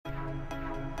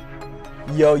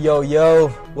Yo,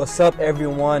 what's up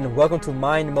everyone? Welcome to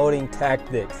Mind Molding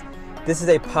Tactics. This is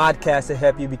a podcast to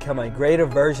help you become a greater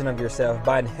version of yourself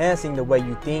by enhancing the way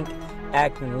you think,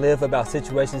 act, and live about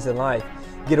situations in life.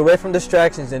 Get away from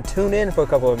distractions and tune in for a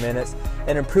couple of minutes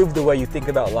and improve the way you think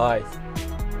about life.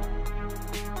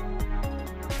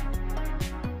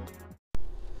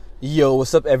 Yo,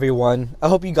 what's up everyone? I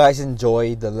hope you guys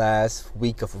enjoyed the last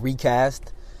week of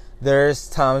recast. There's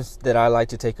times that I like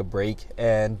to take a break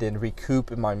and then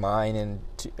recoup in my mind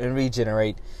and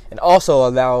regenerate, and also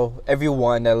allow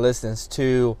everyone that listens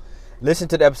to listen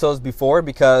to the episodes before,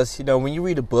 because when you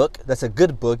read a book that's a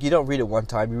good book, you don't read it one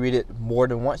time, you read it more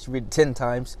than once, you read it 10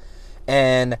 times.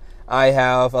 And I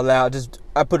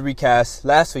put recast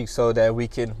last week so that we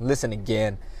can listen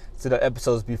again to the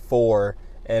episodes before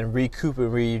and recoup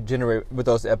and regenerate with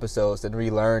those episodes and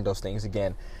relearn those things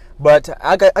again. But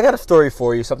I got a story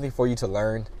for you, something for you to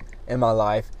learn in my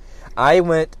life. I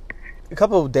went a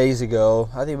couple of days ago,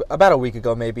 I think about a week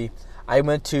ago maybe, I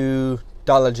went to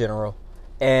Dollar General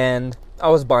and I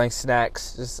was buying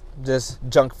snacks, just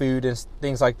junk food and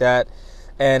things like that.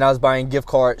 And I was buying gift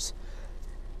cards.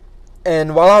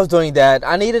 And while I was doing that,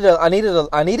 I needed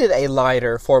a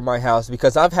lighter for my house,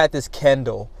 because I've had this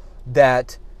candle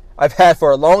that I've had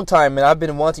for a long time and I've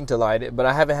been wanting to light it, but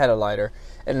I haven't had a lighter.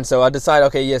 And so I decided,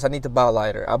 okay, yes, I need to buy a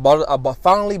lighter. I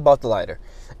finally bought the lighter.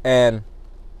 And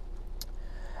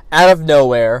out of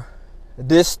nowhere,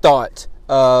 this thought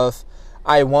of,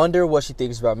 I wonder what she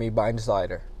thinks about me buying this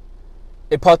lighter,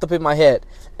 it popped up in my head.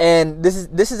 And this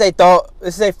is a thought,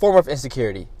 this is a form of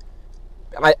insecurity.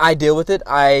 I deal with it.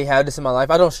 I have this in my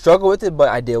life. I don't struggle with it, but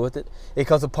I deal with it. It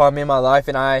comes upon me in my life,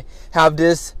 and I have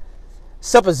this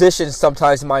supposition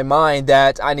sometimes in my mind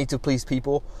that I need to please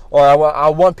people, or I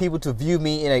want people to view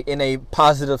me in a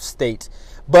positive state.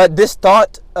 But this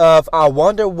thought of, I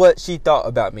wonder what she thought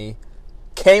about me,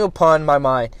 came upon my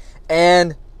mind.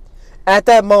 And at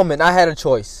that moment, I had a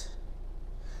choice.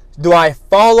 Do I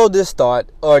follow this thought,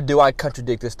 or do I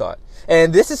contradict this thought?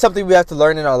 And this is something we have to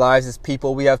learn in our lives as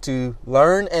people. We have to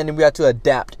learn and we have to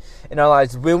adapt in our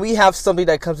lives. When we have something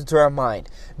that comes into our mind,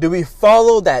 do we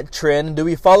follow that trend? Do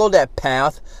we follow that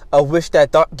path of which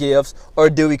that thought gives, or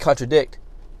do we contradict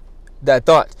that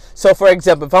thought? So, for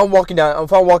example, if I'm walking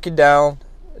down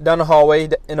the hallway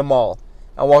in a mall,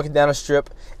 I'm walking down a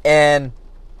strip, and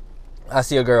I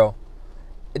see a girl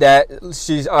that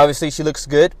she looks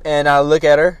good, and I look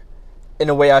at her in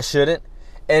a way I shouldn't.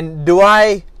 And do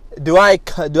I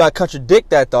contradict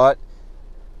that thought,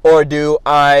 or do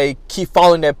I keep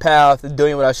following that path and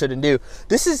doing what I shouldn't do?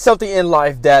 This is something in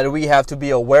life that we have to be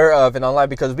aware of in our life,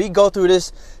 because we go through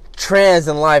this trends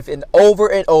in life and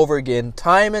over again,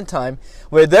 time and time,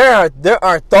 where there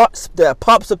are thoughts that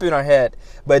pops up in our head,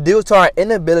 but due to our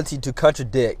inability to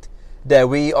contradict, that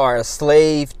we are a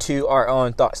slave to our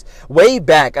own thoughts. Way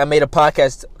back, I made a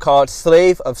podcast called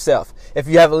Slave of Self. If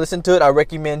you haven't listened to it, I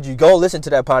recommend you go listen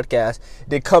to that podcast.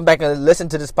 Then come back and listen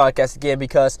to this podcast again,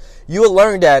 because you will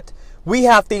learn that we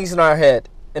have things in our head,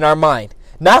 in our mind,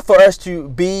 not for us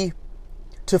to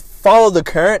follow the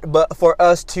current, but for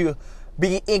us to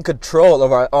be in control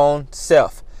of our own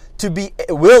self. To be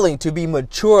willing to be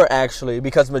mature, actually,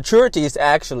 because maturity is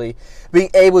actually being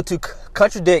able to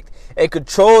contradict and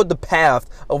control the path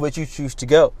of which you choose to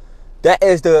go. That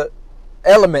is the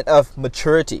element of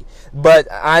maturity. But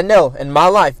I know in my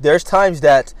life, there's times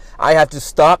that I have to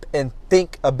stop and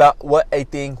think about what a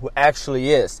thing actually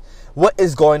is. What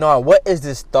is going on? What is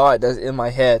this thought that's in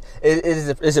my head?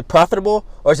 Is it profitable,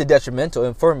 or is it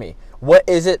detrimental for me? What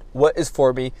is it? What is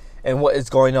for me? And what is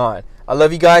going on? I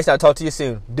love you guys, and I'll talk to you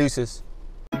soon. Deuces.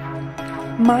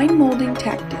 Mind Molding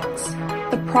Tactics,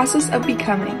 the process of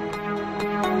becoming.